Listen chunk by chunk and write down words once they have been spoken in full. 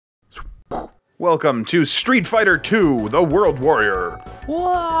Welcome to Street Fighter 2, The World Warrior.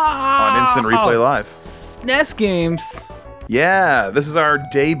 Wow. On Instant Replay Live. SNES games. Yeah, this is our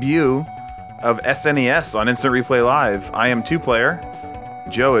debut of SNES on Instant Replay Live. I am 2-player.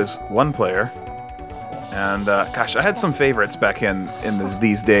 Joe is 1-player. And, gosh, I had some favorites back in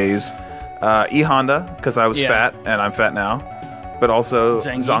these days. E Honda, because I was fat, and I'm fat now. But also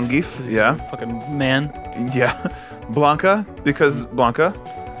Zangief, yeah. Fucking man. Yeah. Blanca, because Blanca.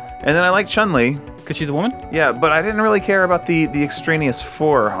 And then I like Chun-Li. Because she's a woman? Yeah, but I didn't really care about the extraneous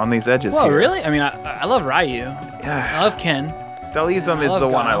 4 on these edges here. Oh, really? I mean, I love Ryu. Yeah. I love Ken. Dalism is the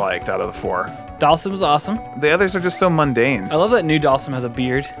one I liked out of the 4. Dalsum was awesome. The others are just so mundane. I love that new Dalsum has a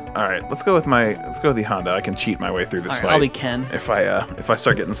beard. All right, let's go with the Honda. I can cheat my way through this fight. I'll be Ken. If I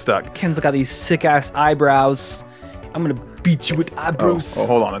start getting stuck. Ken's got these sick ass eyebrows. I'm gonna beat you with eyebrows. Oh,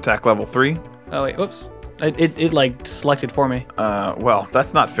 hold on. Attack level 3. Oh wait, whoops. It like selected for me. Well,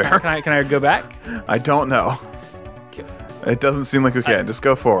 that's not fair. Can I go back? I don't know. It doesn't seem like we can. Just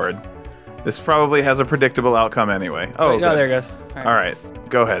go forward. This probably has a predictable outcome anyway. Oh, wait, there it goes. All right.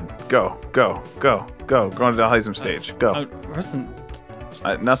 Go ahead. Go. Go on to the Dalism stage. Go.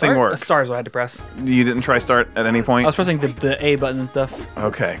 Nothing works. Stars what I had to press. You didn't try start at any point? I was pressing the A button and stuff.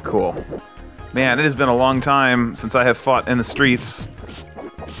 Okay, cool. Man, it has been a long time since I have fought in the streets.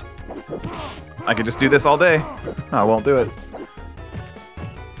 I could just do this all day. I won't do it.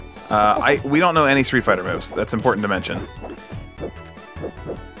 We don't know any Street Fighter moves. That's important to mention.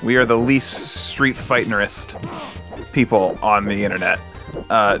 We are the least Street Fighterist people on the internet.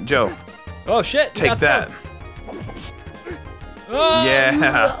 Joe. Oh shit! Take that.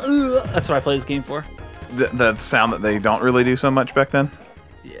 Yeah. That's what I play this game for. The sound that they don't really do so much back then?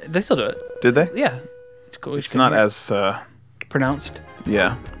 Yeah, they still do it. Did they? Yeah. It's cool. It's not as... pronounced.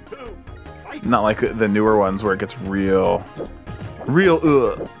 Yeah. Not like the newer ones where it gets real...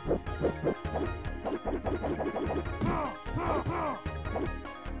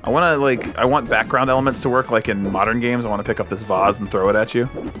 I want background elements to work like in modern games. I want to pick up this vase and throw it at you.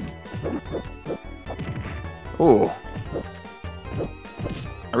 Ooh.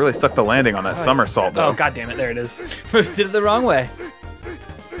 I really stuck the landing on that somersault, though. Oh, god damn it. There it is. First did it the wrong way.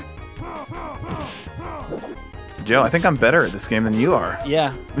 Joe, I think I'm better at this game than you are.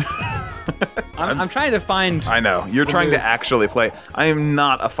 Yeah. I'm trying to find... I know. You're trying to actually play. I am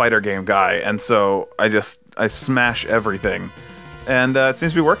not a fighter game guy, and so I smash everything. And it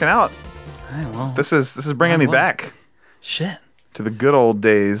seems to be working out. Well, this is bringing me back. Shit. To the good old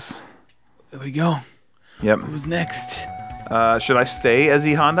days. There we go. Yep. Who's next? Should I stay as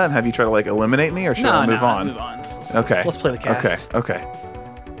E Honda and have you try to like eliminate me, or should I move on? Move on. Okay. Let's play the cast. Okay.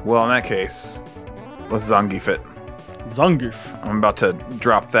 Well, in that case, let's Zangief it. Zangief. I'm about to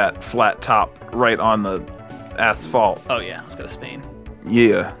drop that flat top right on the asphalt. Oh yeah, let's go to Spain.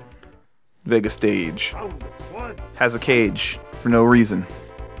 Yeah. Vega stage. Has a cage for no reason.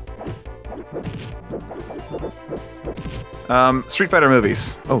 Street Fighter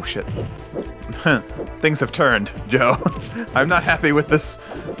movies. Oh shit. Things have turned, Joe. I'm not happy with this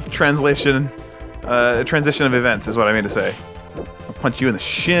transition of events is what I mean to say. I'll punch you in the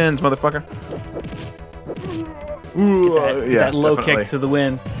shins, motherfucker. Ooh, that low definitely. kick to the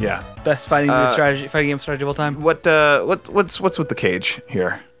win. Yeah. Best fighting game strategy of all time. What's with the cage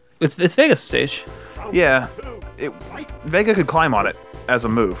here? It's Vega's stage. Yeah. Vega could climb on it as a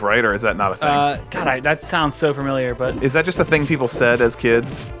move, right? Or is that not a thing? God, that sounds so familiar, but... Is that just a thing people said as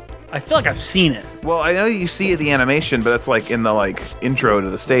kids? I feel like I've seen it. Well, I know you see the animation, but that's like in the intro to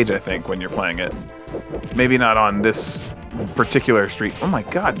the stage, I think, when you're playing it. Maybe not on this particular street. Oh my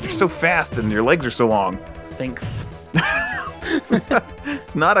god, you're so fast and your legs are so long. Thanks.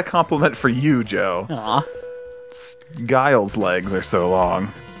 It's not a compliment for you, Joe. Aw. Guile's legs are so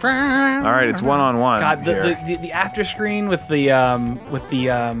long. All right, it's one-on-one. God, the after screen with the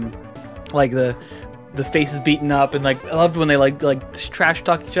faces beaten up, and I loved when they like trash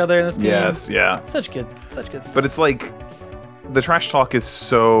talk each other in this game. Yes, yeah. Such good stuff. But it's like the trash talk is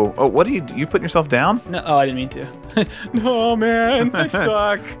so. Oh, what do you putting yourself down? No, I didn't mean to. No, man, I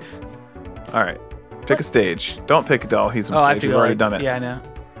suck. All right, pick a stage. Don't pick a doll. He's a stage. We've already done it. Yeah, I know.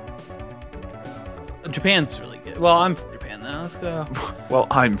 Japan's really good. Well, I'm from Japan though. Let's go. Well,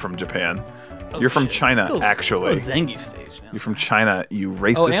 I'm from Japan. You're from China, actually. Let's go Zangief stage now. You're from China, you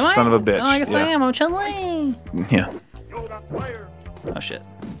racist son of a bitch. Oh, I guess I am. I'm Chun-Li. Yeah. Oh shit.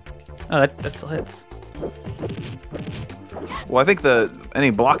 Oh, that still hits. Well, I think any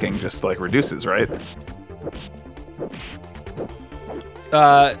blocking just reduces, right?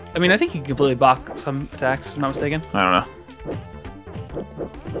 I mean, I think you can completely block some attacks, if I'm not mistaken. I don't know.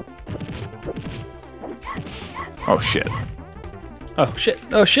 Oh shit. Oh shit.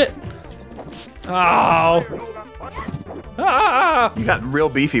 Oh shit. Oh! Ah! You got real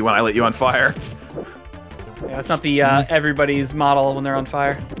beefy when I lit you on fire. Yeah, that's not the everybody's model when they're on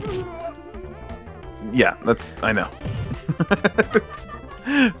fire. Yeah, I know.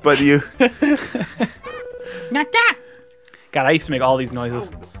 But you... God, I used to make all these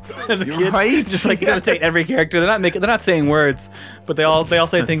noises as a kid. Right? Just like imitate every character. They're not saying words, but they all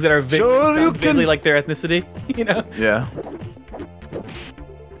say things that are vaguely like their ethnicity. You know? Yeah.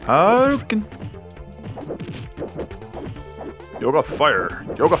 Hadouken. Yoga fire.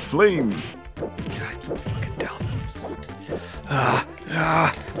 Yoga flame. God, you fucking dowsers.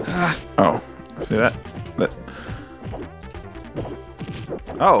 Oh, see that?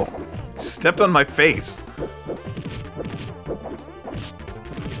 Oh, stepped on my face.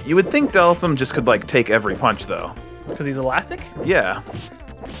 You would think Delsum just could, like, take every punch, though. Because he's elastic? Yeah.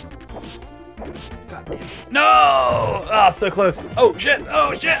 God damn it. No! Oh, so close. Oh, shit.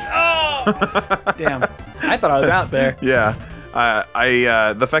 Oh, shit. Oh! Damn. I thought I was out there. Yeah.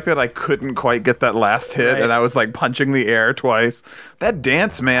 The fact that I couldn't quite get that last hit and I was, like, punching the air twice. That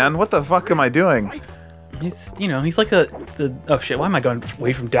dance, man. What the fuck am I doing? He's like the... Oh, shit. Why am I going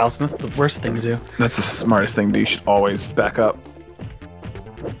away from Dowson? That's the worst thing to do. That's the smartest thing to do. You should always back up.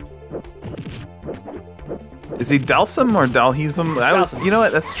 Is he Dalsum or Dalhesum? You know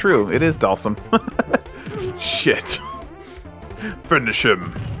what? That's true. It is Dalsum. Shit. Finish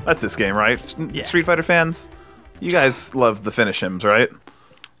him. That's this game, right? Yeah. Street Fighter fans? You guys love the finish hims, right?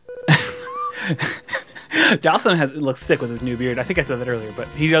 Dalsum looks sick with his new beard. I think I said that earlier, but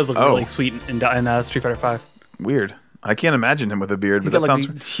he does look really sweet in Street Fighter V. Weird. I can't imagine him with a beard, but He's that got,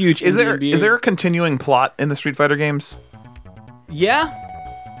 sounds... huge Is Indian beard. there a continuing plot in the Street Fighter games? Yeah?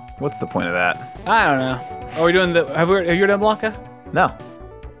 What's the point of that? I don't know. Are we doing have you done Blanca? No.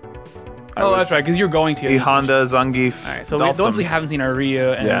 Oh, that's right, because you're going to. The Honda, Zangief, Alright, so the ones we haven't seen are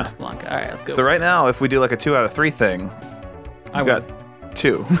Ryu and Blanca. Alright, let's go. So right now, if we do like a 2 out of 3 thing, I've got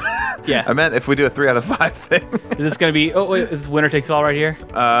 2. Yeah. I meant if we do a 3 out of 5 thing. Is this going to be... Oh, wait, is winner takes all right here?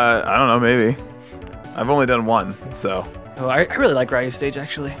 I don't know, maybe. I've only done 1, so... Oh, I really like Ryu's stage,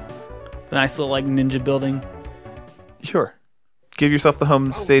 actually. The nice little, like, ninja building. Sure. Give yourself the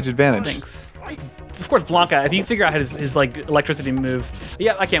home stage advantage. Thanks. Of course, Blanca, if you figure out his like, electricity move...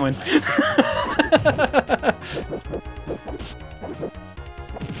 Yeah, I can't win.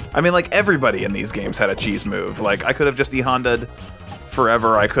 I mean, like, everybody in these games had a cheese move. Like, I could have just E-Honda'd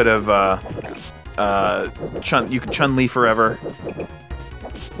forever. I could have, you could Chun-Li forever.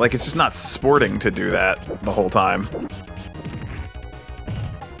 Like, it's just not sporting to do that the whole time.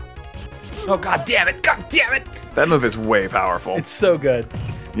 Oh, god damn it! God damn it! That move is way powerful. It's so good.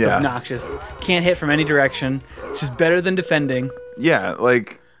 It's obnoxious. Can't hit from any direction. It's just better than defending. Yeah,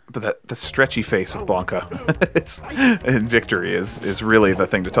 like, but the stretchy face of Blanca in Victory is really the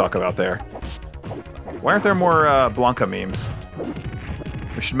thing to talk about there. Why aren't there more Blanca memes?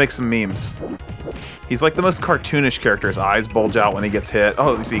 We should make some memes. He's like the most cartoonish character. His eyes bulge out when he gets hit.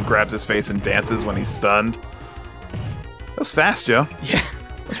 Oh, you see, he grabs his face and dances when he's stunned. That was fast, Joe. Yeah.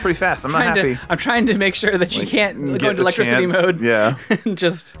 That's pretty fast. I'm not happy. I'm trying to make sure that you can't go into electricity mode. Yeah.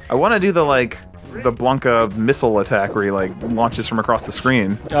 Just. I want to do the Blanca missile attack where he like launches from across the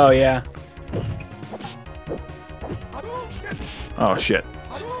screen. Oh yeah. Oh shit.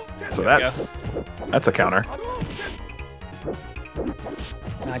 So that's a counter.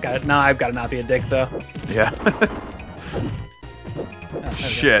 I got it. Now I've got to not be a dick though. Yeah.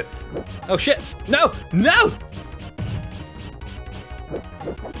 Shit. Oh shit! No! No!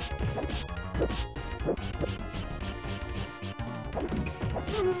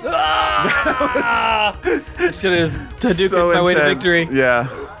 I should have just Hadouken my way to victory. Yeah.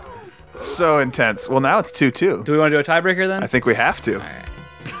 So intense. Well, now it's 2-2. Do we want to do a tiebreaker then? I think we have to. All right.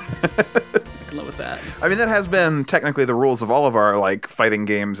 I can live with that. I mean, that has been technically the rules of all of our like fighting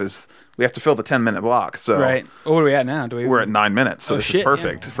games. Is we have to fill the 10-minute block. So right. Oh, what are we at now? We're at 9 minutes. So this is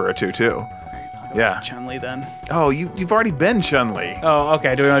perfect for a 2-2. Yeah. Chun-Li then. Oh, you've already been Chun-Li. Oh,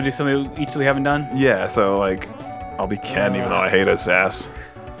 okay. Do we want to do something each that we haven't done? Yeah. So like, I'll be Ken, even though I hate his ass.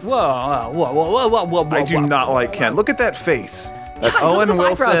 Whoa. I do not like Ken. Look at that face. That God, Owen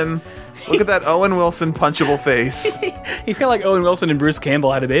Wilson. Look at that Owen Wilson punchable face. He's kind of like Owen Wilson and Bruce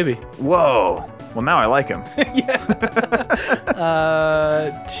Campbell had a baby. Whoa. Well, now I like him. Yeah.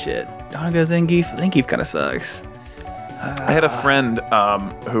 Shit. Donga Zangief. Zangief kind of sucks. I had a friend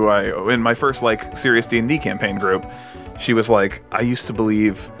who in my first like serious D&D campaign group, she was like, I used to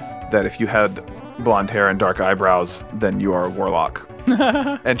believe that if you had blonde hair and dark eyebrows, then you are a warlock.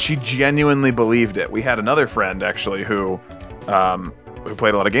 And she genuinely believed it. We had another friend actually who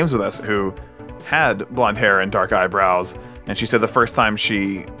played a lot of games with us who had blonde hair and dark eyebrows, and she said the first time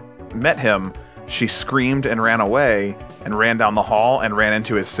she met him, she screamed and ran away and ran down the hall and ran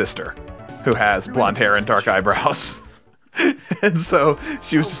into his sister, who has blonde hair and dark eyebrows. And so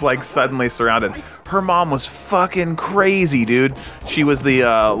she was just like suddenly surrounded. Her mom was fucking crazy, dude. She was the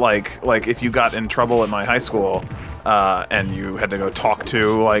like if you got in trouble at my high school and you had to go talk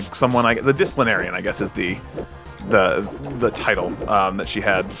to like someone, the disciplinarian, I guess is the title that she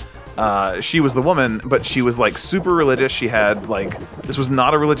had. She was the woman, but she was like super religious. She had like, this was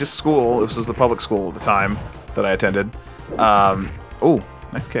not a religious school. This was the public school at the time that I attended. Oh,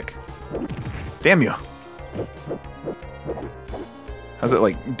 nice kick. Damn you. How's it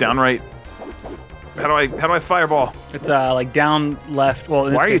like downright? How do I fireball? It's like down, left. Well,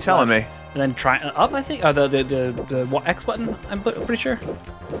 in this Why are you case, telling left, me? And then try up. I think. The X button. I'm pretty sure.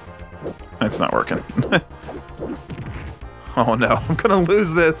 It's not working. Oh no, I'm gonna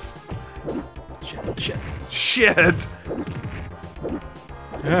lose this. Shit.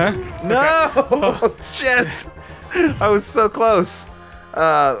 No! Shit! I was so close.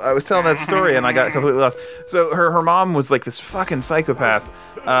 I was telling that story and I got completely lost. So her mom was like this fucking psychopath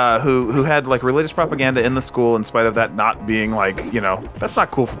who had like religious propaganda in the school in spite of that not being like, you know, that's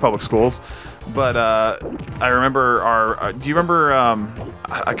not cool for public schools. But I remember do you remember,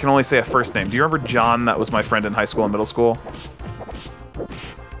 I can only say a first name. Do you remember John that was my friend in high school and middle school?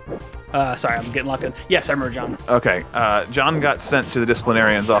 Sorry, I'm getting locked in. Yes, I remember John. Okay, John got sent to the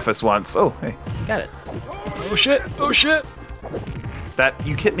disciplinarian's office once. Oh, hey. Got it. Oh shit, oh shit. That,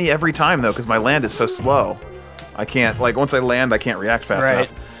 you hit me every time though, because my land is so slow. I can't, like, once I land, I can't react fast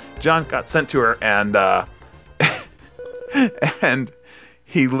enough. John got sent to her and, and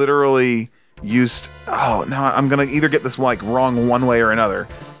he literally used, oh, now I'm gonna either get this like wrong one way or another.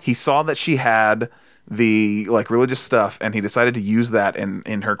 He saw that she had the like religious stuff and he decided to use that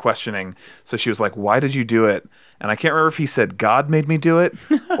in her questioning. So she was like, why did you do it? And I can't remember if he said God made me do it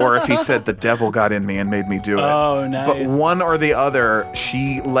or if he said the devil got in me and made me do it. Oh, nice. But one or the other,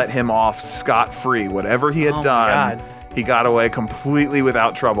 she let him off scot-free. Whatever he had done, he got away completely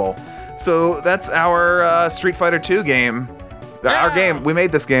without trouble. So that's our Street Fighter 2 game. Yeah. Our game. We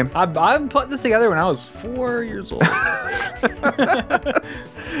made this game. I put this together when I was 4 years old.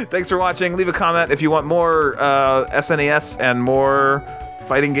 Thanks for watching. Leave a comment if you want more SNES and more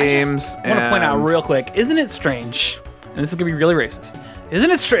fighting games. I want to point out real quick, isn't it strange, and this is going to be really racist, isn't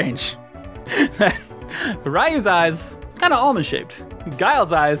it strange that Ryu's eyes kind of almond-shaped,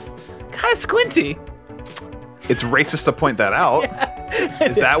 Guile's eyes kind of squinty? It's racist to point that out. Yeah,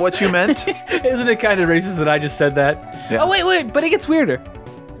 is that what you meant? Isn't it kind of racist that I just said that? Yeah. Oh, wait, but it gets weirder.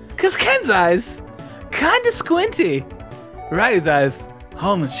 Because Ken's eyes kind of squinty. Ryu's eyes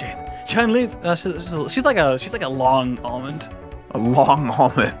almond-shaped. Chun-Li's, she's like a long almond. A long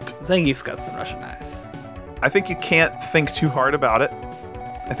almond. Zangief's got some Russian eyes. I think you can't think too hard about it.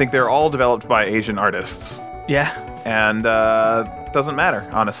 I think they're all developed by Asian artists. Yeah. And doesn't matter,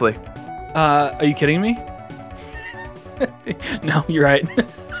 honestly. Are you kidding me? No, you're right.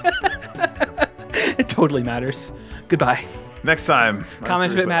 It totally matters. Goodbye. Next time.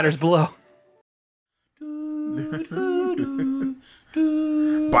 Comment if it matters below.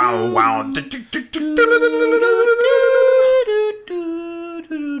 Wow, wow.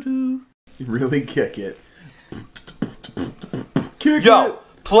 Really kick it. Yo,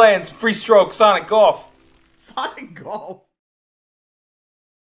 plans, free stroke, Sonic Golf. Sonic Golf?